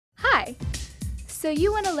So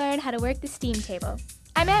you want to learn how to work the steam table.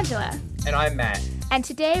 I'm Angela. And I'm Matt. And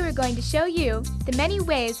today we're going to show you the many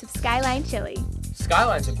ways of Skyline Chili.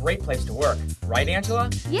 Skyline's a great place to work, right,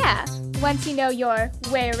 Angela? Yeah, once you know your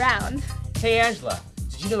way around. Hey, Angela,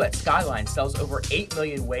 did you know that Skyline sells over 8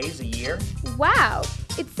 million ways a year? Wow,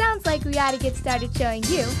 it sounds like we ought to get started showing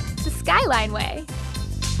you the Skyline way.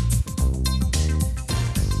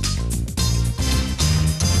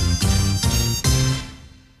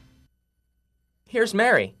 Here's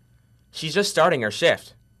Mary. She's just starting her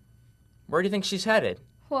shift. Where do you think she's headed?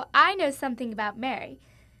 Well, I know something about Mary.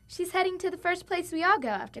 She's heading to the first place we all go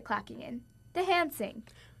after clocking in, the hand sink.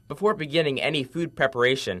 Before beginning any food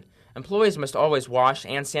preparation, employees must always wash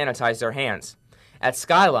and sanitize their hands. At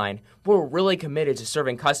Skyline, we're really committed to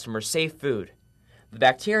serving customers safe food. The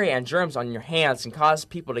bacteria and germs on your hands can cause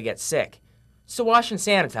people to get sick. So wash and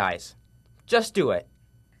sanitize. Just do it.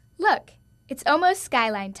 Look, it's almost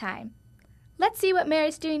Skyline time. Let's see what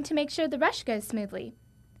Mary's doing to make sure the rush goes smoothly.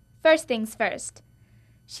 First things first.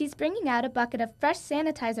 She's bringing out a bucket of fresh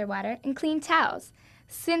sanitizer water and clean towels.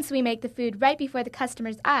 Since we make the food right before the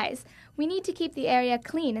customer's eyes, we need to keep the area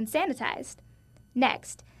clean and sanitized.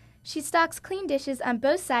 Next, she stocks clean dishes on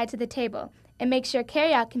both sides of the table and makes sure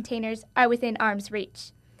carry-out containers are within arm's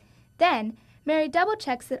reach. Then, Mary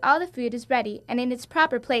double-checks that all the food is ready and in its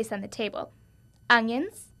proper place on the table.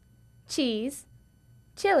 Onions, cheese,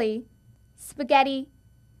 chili, spaghetti,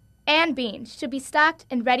 and beans should be stocked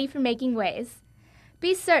and ready for making ways.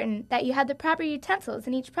 Be certain that you have the proper utensils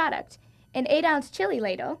in each product: an 8-ounce chili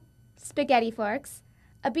ladle, spaghetti forks,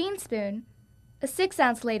 a bean spoon, a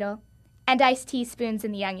 6-ounce ladle, and iced teaspoons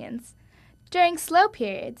in the onions. During slow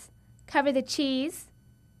periods, cover the cheese,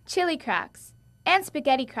 chili crocks, and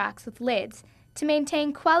spaghetti crocks with lids to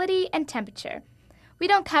maintain quality and temperature. We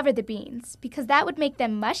don't cover the beans because that would make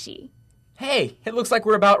them mushy. Hey, it looks like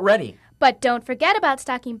we're about ready. But don't forget about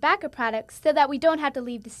stocking backup products so that we don't have to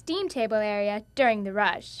leave the steam table area during the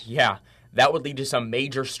rush. Yeah, that would lead to some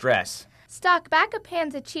major stress. Stock backup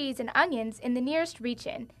pans of cheese and onions in the nearest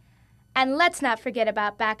reach-in. And let's not forget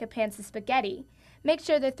about backup pans of spaghetti. Make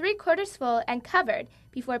sure they're 3/4 full and covered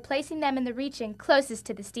before placing them in the reach-in closest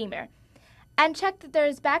to the steamer. And check that there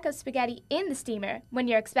is backup spaghetti in the steamer when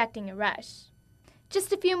you're expecting a rush.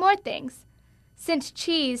 Just a few more things. Since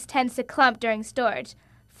cheese tends to clump during storage,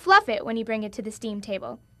 fluff it when you bring it to the steam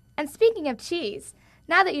table. And speaking of cheese,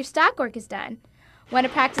 now that your stock work is done, want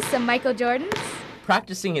to practice some Michael Jordans?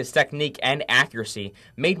 Practicing his technique and accuracy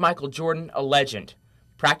made Michael Jordan a legend.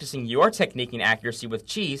 Practicing your technique and accuracy with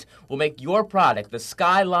cheese will make your product the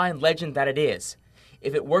Skyline legend that it is.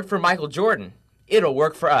 If it worked for Michael Jordan, it'll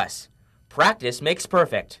work for us. Practice makes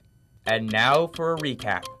perfect. And now for a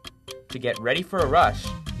recap. To get ready for a rush,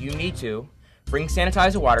 you need to bring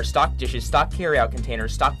sanitizer water, stock dishes, stock carry-out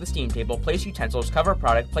containers, stock the steam table, place utensils, cover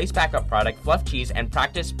product, place backup product, fluff cheese, and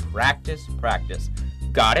practice, practice, practice.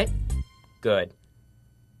 Got it? Good.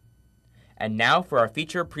 And now for our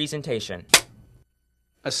feature presentation.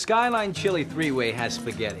 A Skyline Chili 3-way has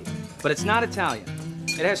spaghetti, but it's not Italian.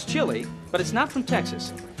 It has chili, but it's not from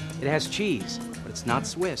Texas. It has cheese, but it's not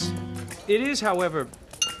Swiss. It is, however,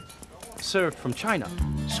 served from China.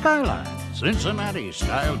 Skyline,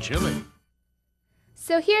 Cincinnati-style chili.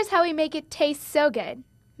 So here's how we make it taste so good.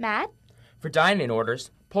 Matt? For dine-in orders,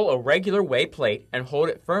 pull a regular way plate and hold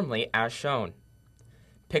it firmly as shown.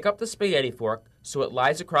 Pick up the spaghetti fork so it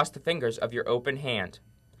lies across the fingers of your open hand.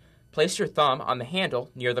 Place your thumb on the handle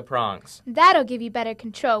near the prongs. That'll give you better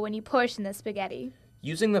control when you portion the spaghetti.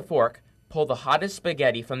 Using the fork, pull the hottest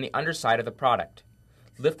spaghetti from the underside of the product.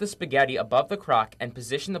 Lift the spaghetti above the crock and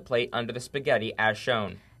position the plate under the spaghetti as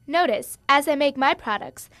shown. Notice, as I make my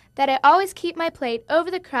products, that I always keep my plate over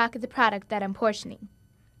the crock of the product that I'm portioning.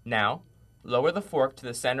 Now, lower the fork to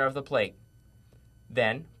the center of the plate.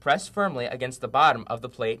 Then, press firmly against the bottom of the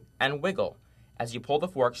plate and wiggle as you pull the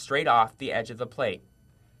fork straight off the edge of the plate.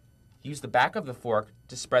 Use the back of the fork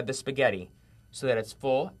to spread the spaghetti so that it's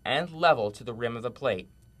full and level to the rim of the plate,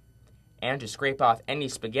 and to scrape off any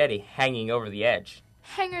spaghetti hanging over the edge.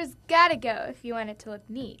 Hangers gotta go if you want it to look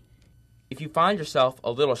neat. If you find yourself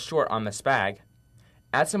a little short on the spag,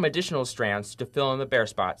 add some additional strands to fill in the bare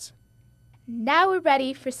spots. Now we're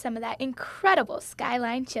ready for some of that incredible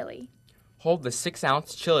Skyline chili. Hold the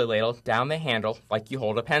 6-ounce chili ladle down the handle like you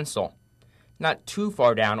hold a pencil. Not too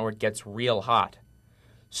far down or it gets real hot.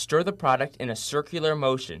 Stir the product in a circular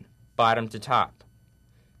motion, bottom to top.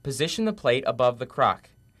 Position the plate above the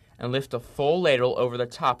crock and lift a full ladle over the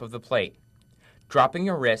top of the plate. Dropping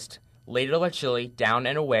your wrist, ladle the chili down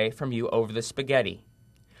and away from you over the spaghetti.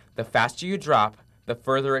 The faster you drop, the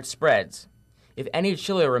further it spreads. If any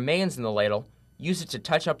chili remains in the ladle, Use it to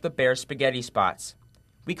touch up the bare spaghetti spots.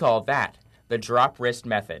 We call that the drop wrist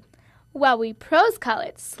method. Well, we pros call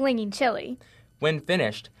it slinging chili. When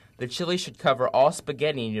finished, the chili should cover all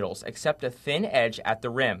spaghetti noodles except a thin edge at the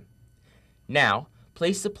rim. Now,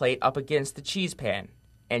 place the plate up against the cheese pan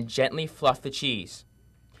and gently fluff the cheese.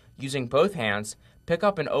 Using both hands, pick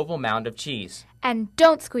up an oval mound of cheese. And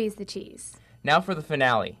don't squeeze the cheese. Now for the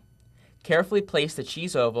finale. Carefully place the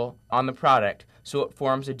cheese oval on the product so it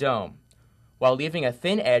forms a dome, while leaving a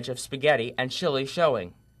thin edge of spaghetti and chili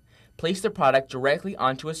showing. Place the product directly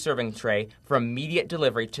onto a serving tray for immediate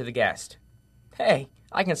delivery to the guest. Hey,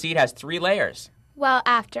 I can see it has 3 layers. Well,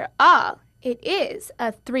 after all, it is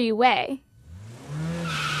a 3-way.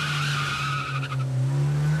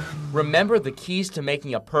 Remember the keys to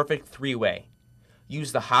making a perfect 3-way.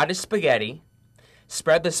 Use the hottest spaghetti.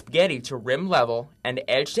 Spread the spaghetti to rim level and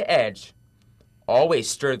edge to edge. Always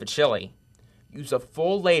stir the chili. Use a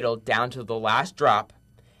full ladle down to the last drop,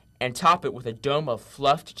 and top it with a dome of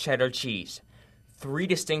fluffed cheddar cheese. 3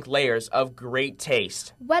 distinct layers of great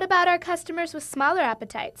taste. What about our customers with smaller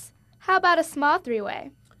appetites? How about a small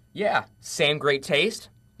 3-way? Yeah, same great taste,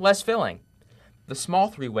 less filling. The small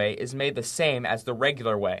 3-way is made the same as the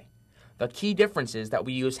regular way. The key difference is that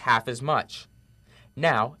we use half as much.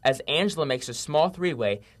 Now, as Angela makes a small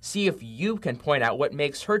 3-way, see if you can point out what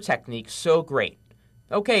makes her technique so great.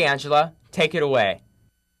 Okay, Angela, take it away.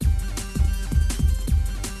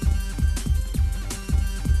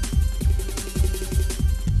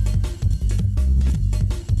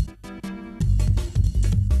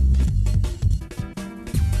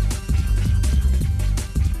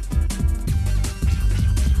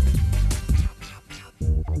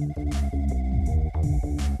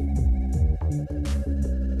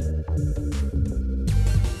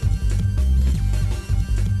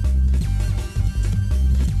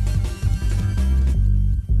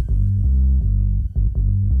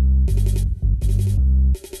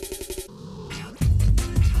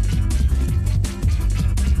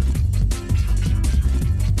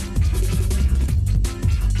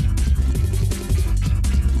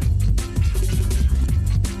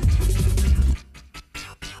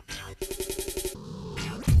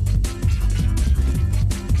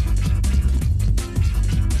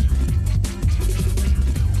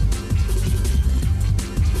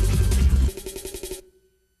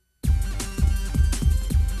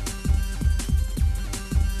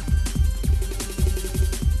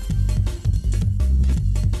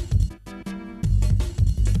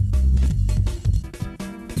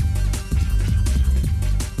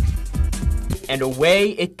 And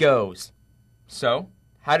away it goes. So,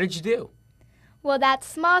 how did you do? Well, that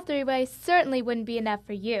small 3-way certainly wouldn't be enough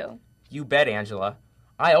for you. You bet, Angela.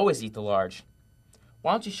 I always eat the large.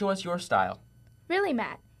 Why don't you show us your style? Really,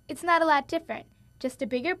 Matt, it's not a lot different. Just a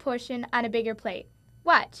bigger portion on a bigger plate.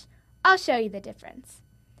 Watch. I'll show you the difference.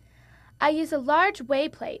 I use a large whey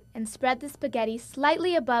plate and spread the spaghetti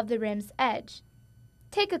slightly above the rim's edge.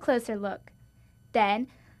 Take a closer look. Then,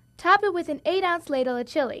 top it with an 8-ounce ladle of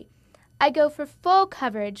chili. I go for full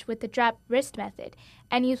coverage with the drop wrist method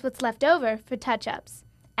and use what's left over for touch-ups.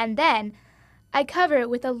 And then, I cover it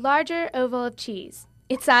with a larger oval of cheese.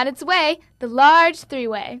 It's on its way, the large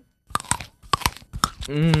 3-way.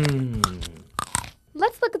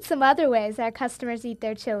 Let's look at some other ways our customers eat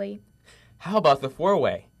their chili. How about the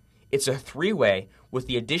 4-way? It's a 3-way with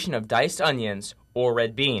the addition of diced onions or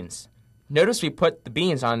red beans. Notice we put the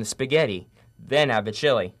beans on the spaghetti, then add the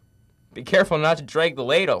chili. Be careful not to drag the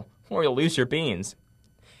ladle, or you'll lose your beans.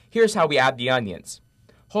 Here's how we add the onions.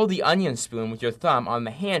 Hold the onion spoon with your thumb on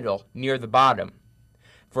the handle near the bottom.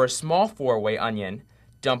 For a small 4-way onion,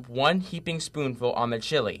 dump 1 heaping spoonful on the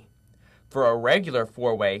chili. For a regular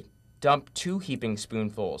 4-way, dump 2 heaping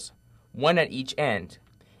spoonfuls, 1 at each end.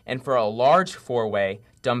 And for a large 4-way,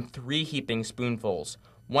 dump 3 heaping spoonfuls,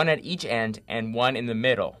 1 at each end and 1 in the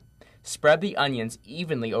middle. Spread the onions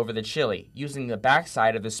evenly over the chili using the back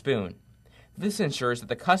side of the spoon. This ensures that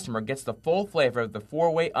the customer gets the full flavor of the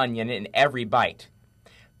 4-way onion in every bite.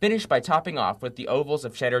 Finish by topping off with the ovals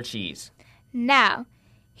of cheddar cheese. Now,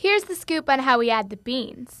 here's the scoop on how we add the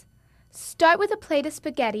beans. Start with a plate of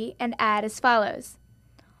spaghetti and add as follows.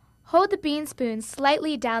 Hold the bean spoon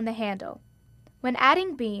slightly down the handle. When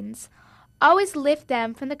adding beans, always lift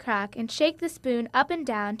them from the crock and shake the spoon up and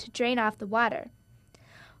down to drain off the water.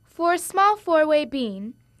 For a small 4-way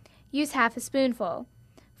bean, use half a spoonful.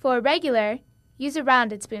 For a regular, use a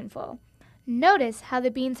rounded spoonful. Notice how the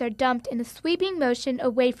beans are dumped in a sweeping motion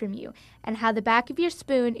away from you and how the back of your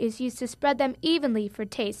spoon is used to spread them evenly for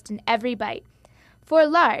taste in every bite. For a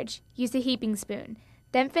large, use a heaping spoon.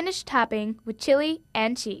 Then finish topping with chili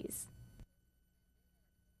and cheese.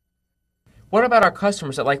 What about our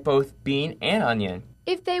customers that like both bean and onion?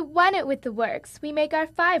 If they want it with the works, we make our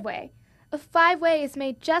 5-way. A 5-way is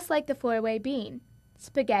made just like the 4-way bean.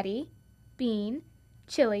 Spaghetti, bean,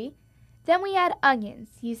 chili. Then we add onions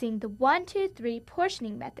using the 1-2-3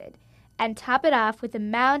 portioning method and top it off with a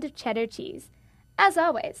mound of cheddar cheese. As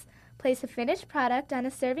always, place a finished product on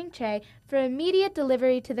a serving tray for immediate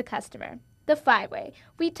delivery to the customer. The 5-way.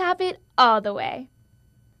 We top it all the way.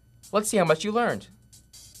 Let's see how much you learned.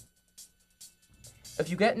 If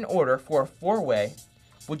you get an order for a 4-way,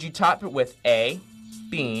 would you top it with A,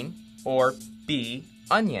 bean, or B,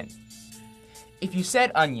 onion? If you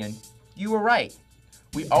said onion, you were right.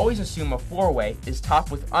 We always assume a 4-way is topped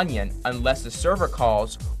with onion unless the server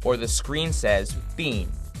calls or the screen says bean.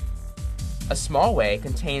 A small way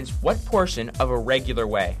contains what portion of a regular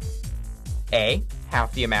way? A,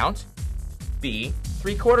 half the amount. B,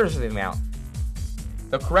 3/4 of the amount.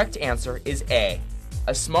 The correct answer is A.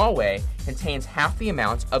 A small way contains half the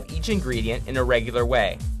amount of each ingredient in a regular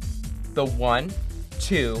way. The 1,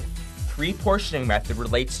 2, 3 portioning method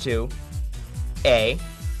relates to A,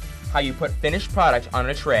 how you put finished product on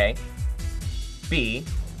a tray. B,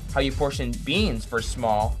 how you portion beans for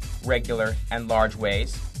small, regular, and large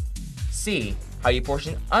ways. C, how you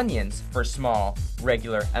portion onions for small,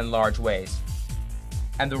 regular, and large ways.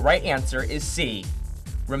 And the right answer is C.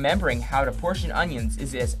 Remembering how to portion onions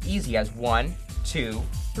is as easy as 1, 2,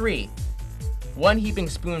 3. 1 heaping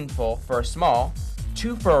spoonful for a small,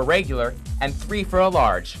 2 for a regular, and 3 for a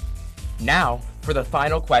large. Now for the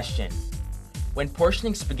final question. When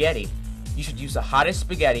portioning spaghetti, you should use the hottest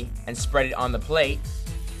spaghetti and spread it on the plate.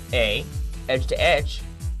 A, edge to edge.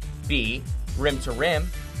 B, rim to rim.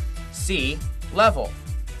 C, level.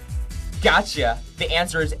 Gotcha! The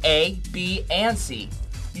answer is A, B, and C.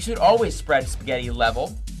 You should always spread spaghetti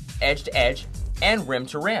level, edge to edge, and rim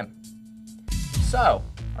to rim. So,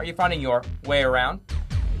 are you finding your way around?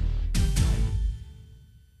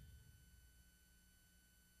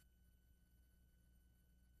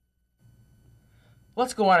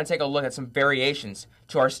 Let's go on and take a look at some variations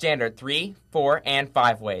to our standard 3, 4, and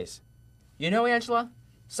 5 ways. You know, Angela,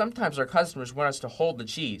 sometimes our customers want us to hold the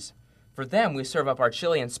cheese. For them, we serve up our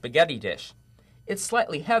chili and spaghetti dish. It's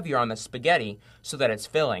slightly heavier on the spaghetti so that it's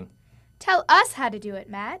filling. Tell us how to do it,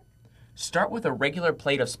 Matt. Start with a regular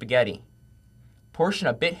plate of spaghetti. Portion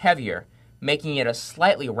a bit heavier, making it a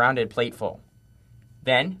slightly rounded plateful.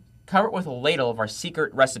 Then, cover it with a ladle of our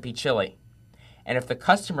secret recipe chili. And if the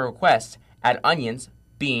customer requests, add onions,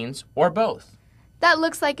 beans, or both. That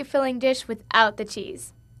looks like a filling dish without the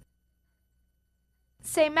cheese.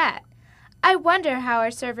 Say, Matt, I wonder how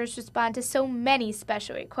our servers respond to so many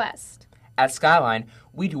special requests. At Skyline,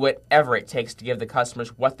 we do whatever it takes to give the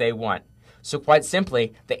customers what they want. So quite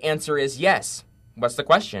simply, the answer is yes. What's the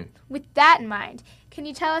question? With that in mind, can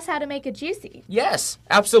you tell us how to make a juicy? Yes,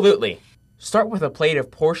 absolutely. Start with a plate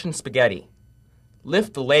of portioned spaghetti.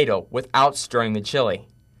 Lift the ladle without stirring the chili.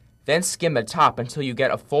 Then skim the top until you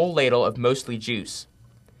get a full ladle of mostly juice.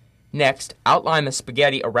 Next, outline the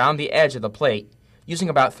spaghetti around the edge of the plate, using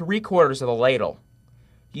about 3/4 of the ladle.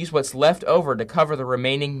 Use what's left over to cover the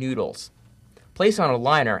remaining noodles. Place on a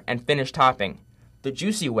liner and finish topping. The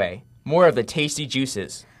juicy way, more of the tasty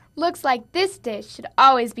juices. Looks like this dish should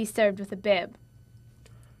always be served with a bib.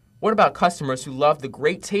 What about customers who love the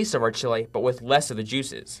great taste of our chili but with less of the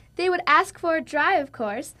juices? They would ask for it dry, of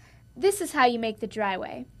course. This is how you make the dry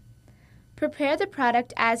way. Prepare the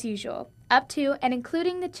product as usual, up to and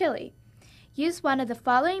including the chili. Use one of the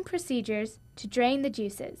following procedures to drain the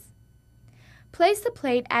juices. Place the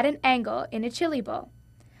plate at an angle in a chili bowl.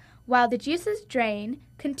 While the juices drain,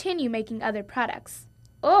 continue making other products.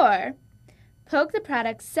 Or, poke the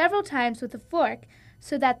product several times with a fork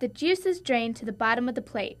so that the juices drain to the bottom of the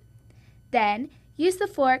plate. Then, use the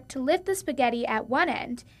fork to lift the spaghetti at one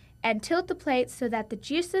end and tilt the plate so that the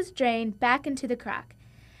juices drain back into the crock.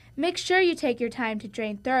 Make sure you take your time to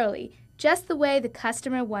drain thoroughly, just the way the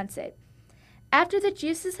customer wants it. After the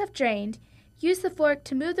juices have drained, use the fork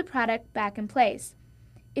to move the product back in place.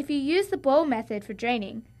 If you use the bowl method for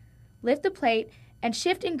draining, lift the plate and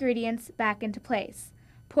shift ingredients back into place.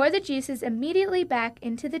 Pour the juices immediately back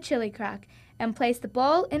into the chili crock and place the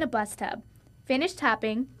bowl in a bus tub. Finish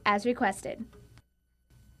topping as requested.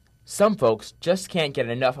 Some folks just can't get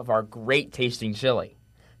enough of our great tasting chili.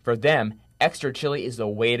 For them, extra chili is the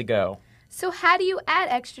way to go. So how do you add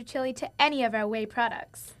extra chili to any of our whey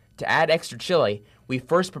products? To add extra chili, we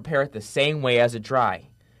first prepare it the same way as a dry,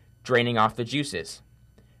 draining off the juices.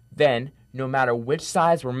 Then, no matter which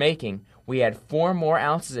size we're making, we add 4 more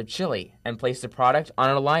ounces of chili and place the product on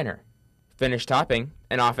a liner. Finish topping,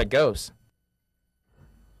 and off it goes.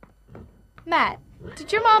 Matt,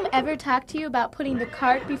 Did your mom ever talk to you about putting the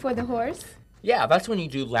cart before the horse? Yeah, that's when you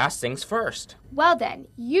do last things first. Well then,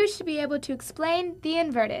 you should be able to explain the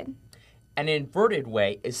inverted. An inverted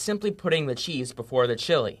way is simply putting the cheese before the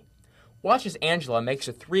chili. Watch as Angela makes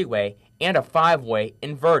a 3-way and a 5-way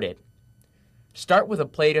inverted. Start with a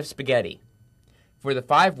plate of spaghetti. For the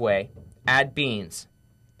 5-way, add beans.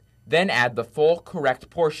 Then add the full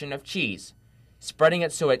correct portion of cheese, spreading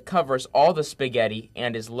it so it covers all the spaghetti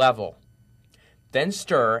and is level. Then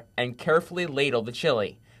stir and carefully ladle the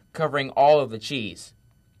chili, covering all of the cheese.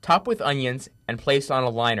 Top with onions and place on a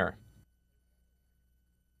liner.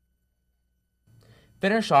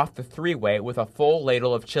 Finish off the 3-way with a full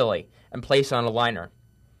ladle of chili and place on a liner.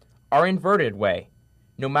 Our inverted way,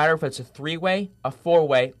 no matter if it's a 3-way, a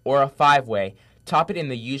 4-way, or a 5-way, top it in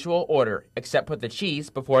the usual order, except put the cheese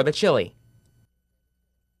before the chili.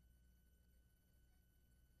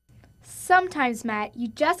 Sometimes, Matt, you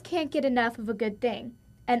just can't get enough of a good thing,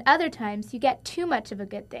 and other times you get too much of a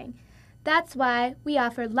good thing. That's why we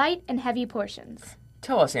offer light and heavy portions.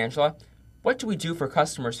 Tell us, Angela, what do we do for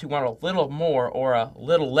customers who want a little more or a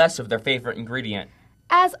little less of their favorite ingredient?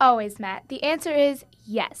 As always, Matt, the answer is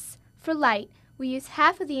yes. For light, we use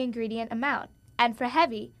half of the ingredient amount, and for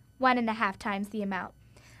heavy, 1.5 times the amount.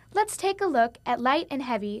 Let's take a look at light and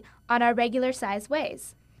heavy on our regular size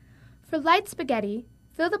ways. For light spaghetti,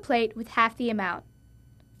 fill the plate with half the amount.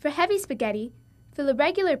 For heavy spaghetti, fill a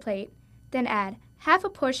regular plate, then add half a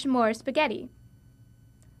portion more spaghetti.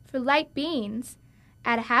 For light beans,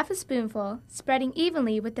 add a half a spoonful, spreading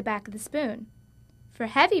evenly with the back of the spoon. For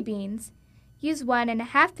heavy beans, use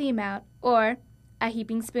 1.5 the amount, or a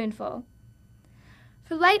heaping spoonful.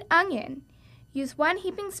 For light onion, use 1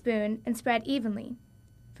 heaping spoon and spread evenly.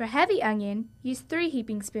 For heavy onion, use 3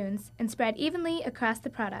 heaping spoons and spread evenly across the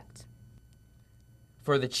product.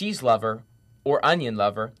 For the cheese lover or onion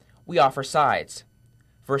lover, we offer sides.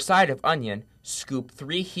 For a side of onion, scoop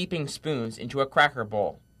 3 heaping spoons into a cracker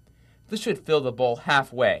bowl. This should fill the bowl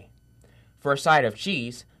halfway. For a side of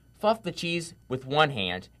cheese, fluff the cheese with one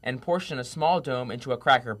hand and portion a small dome into a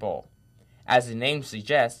cracker bowl. As the name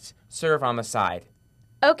suggests, serve on the side.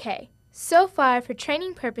 Okay, so far for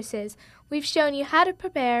training purposes, we've shown you how to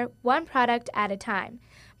prepare one product at a time.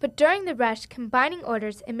 But during the rush, combining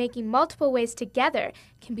orders and making multiple ways together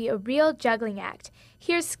can be a real juggling act.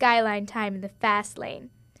 Here's Skyline time in the fast lane.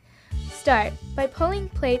 Start by pulling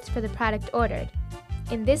plates for the product ordered.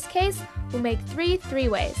 In this case, we'll make 3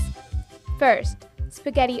 3-ways. First,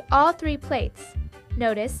 spaghetti all 3 plates.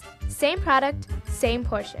 Notice, same product, same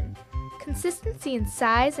portion. Consistency in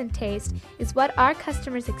size and taste is what our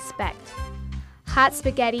customers expect. Hot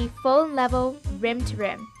spaghetti, full and level, rim to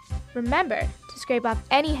rim. Remember to scrape off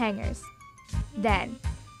any hangers. Then,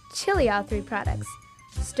 chili all 3 products.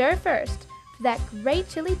 Stir first. For that great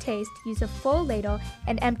chili taste, use a full ladle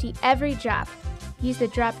and empty every drop. Use the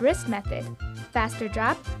drop wrist method. Faster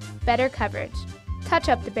drop, better coverage. Touch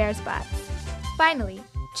up the bare spots. Finally,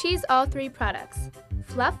 cheese all 3 products.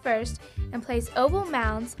 Fluff first and place oval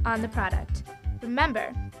mounds on the product.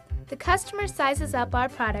 Remember, the customer sizes up our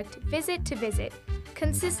product visit to visit.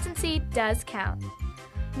 Consistency does count.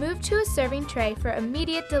 Move to a serving tray for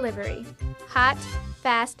immediate delivery. Hot,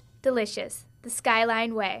 fast, delicious. The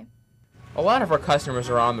Skyline way. A lot of our customers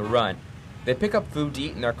are on the run. They pick up food to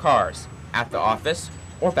eat in their cars, at the office,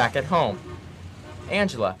 or back at home.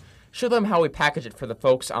 Angela, show them how we package it for the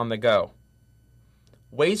folks on the go.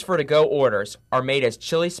 Ways for to-go orders are made as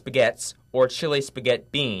chili spaghettis or chili spaghetti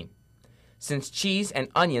bean. Since cheese and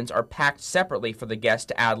onions are packed separately for the guests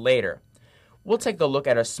to add later, we'll take a look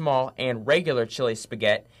at a small and regular chili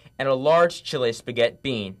spaghetti and a large chili spaghetti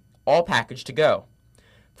bean, all packaged to go.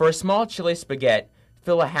 For a small chili spaghetti,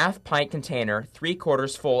 fill a half-pint container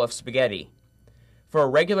 3/4 full of spaghetti. For a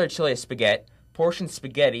regular chili spaghetti, portion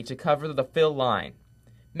spaghetti to cover the fill line.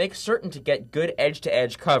 Make certain to get good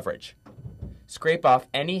edge-to-edge coverage. Scrape off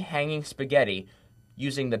any hanging spaghetti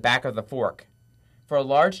using the back of the fork. For a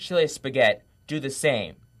large chili spaghetti, do the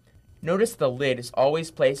same. Notice the lid is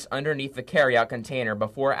always placed underneath the carryout container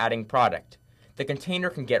before adding product. The container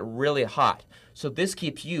can get really hot, so this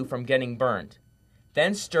keeps you from getting burned.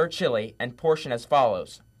 Then stir chili and portion as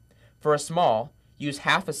follows. For a small, use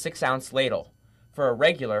half a 6-ounce ladle. For a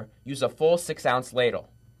regular, use a full 6-ounce ladle.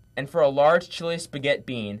 And for a large chili spaghetti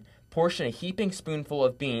bean, portion a heaping spoonful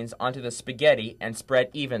of beans onto the spaghetti and spread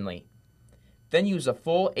evenly. Then use a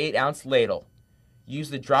full 8-ounce ladle. Use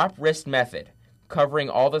the drop wrist method, covering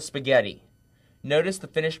all the spaghetti. Notice the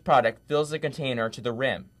finished product fills the container to the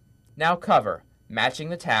rim. Now cover, matching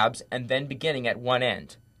the tabs and then beginning at one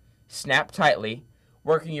end. Snap tightly,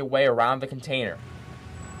 working your way around the container.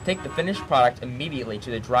 Take the finished product immediately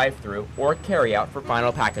to the drive-thru or carry-out for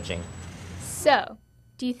final packaging. So,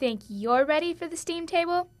 do you think you're ready for the steam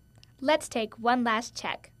table? Let's take one last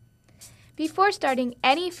check. Before starting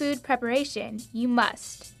any food preparation, you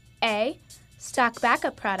must A. Stock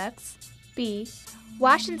backup products. B.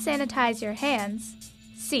 Wash and sanitize your hands.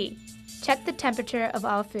 C. Check the temperature of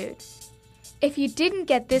all food. If you didn't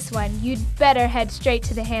get this one, you'd better head straight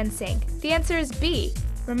to the hand sink. The answer is B.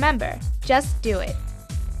 Remember, just do it.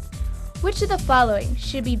 Which of the following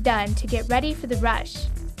should be done to get ready for the rush?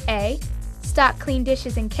 A. Stock clean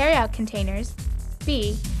dishes and carryout containers.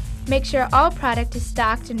 B. Make sure all product is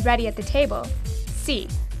stocked and ready at the table. C.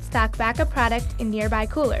 Stock backup product in nearby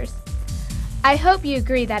coolers. I hope you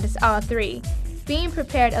agree that it's all three. Being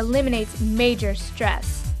prepared eliminates major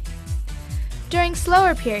stress. During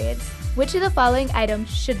slower periods, which of the following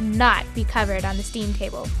items should not be covered on the steam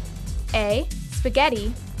table? A.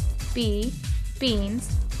 Spaghetti. B.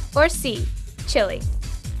 Beans. Or C. Chili.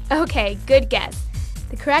 Okay, good guess.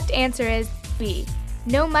 The correct answer is B.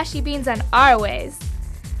 No mushy beans on our ways.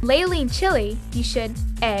 Ladling chili, you should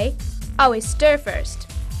A. Always stir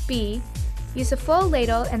first. B. Use a full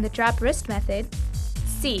ladle and the drop wrist method.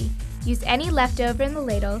 C. Use any leftover in the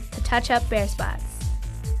ladle to touch up bare spots.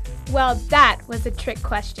 Well, that was a trick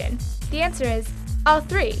question. The answer is all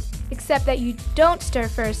three, except that you don't stir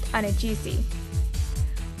first on a juicy.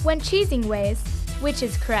 When cheesing ways, which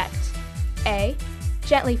is correct? A.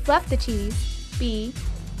 Gently fluff the cheese. B.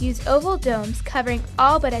 Use oval domes covering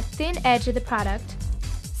all but a thin edge of the product.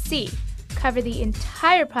 C. Cover the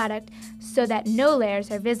entire product so that no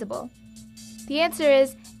layers are visible. The answer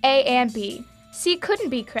is A and B. C couldn't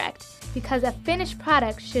be correct because a finished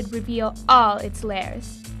product should reveal all its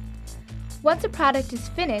layers. Once a product is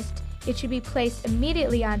finished, it should be placed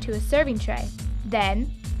immediately onto a serving tray.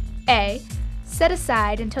 Then, A. Set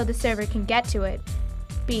aside until the server can get to it.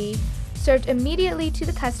 B. Served immediately to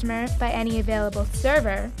the customer by any available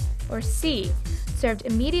server. Or C. Served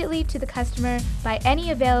immediately to the customer by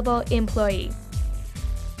any available employee.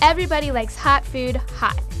 Everybody likes hot food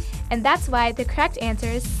hot, and that's why the correct answer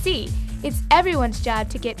is C. It's everyone's job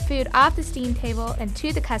to get food off the steam table and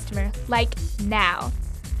to the customer, like now.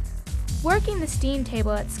 Working the steam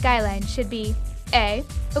table at Skyline should be A.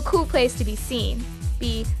 A cool place to be seen.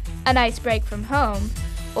 B. A nice break from home.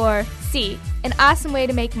 Or C. An awesome way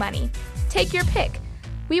to make money. Take your pick.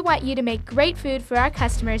 We want you to make great food for our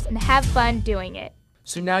customers and have fun doing it.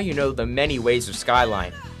 So now you know the many ways of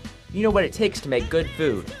Skyline. You know what it takes to make good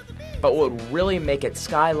food. But what will really make it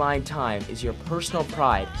Skyline time is your personal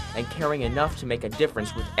pride and caring enough to make a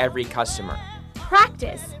difference with every customer.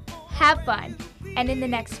 Practice, have fun, and in the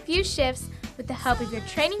next few shifts, with the help of your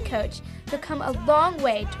training coach, you'll come a long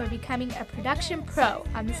way toward becoming a production pro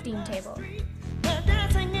on the steam table.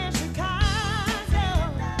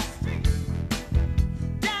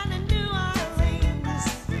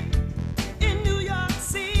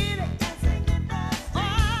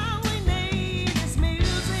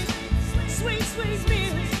 Sweet, sweet, sweet.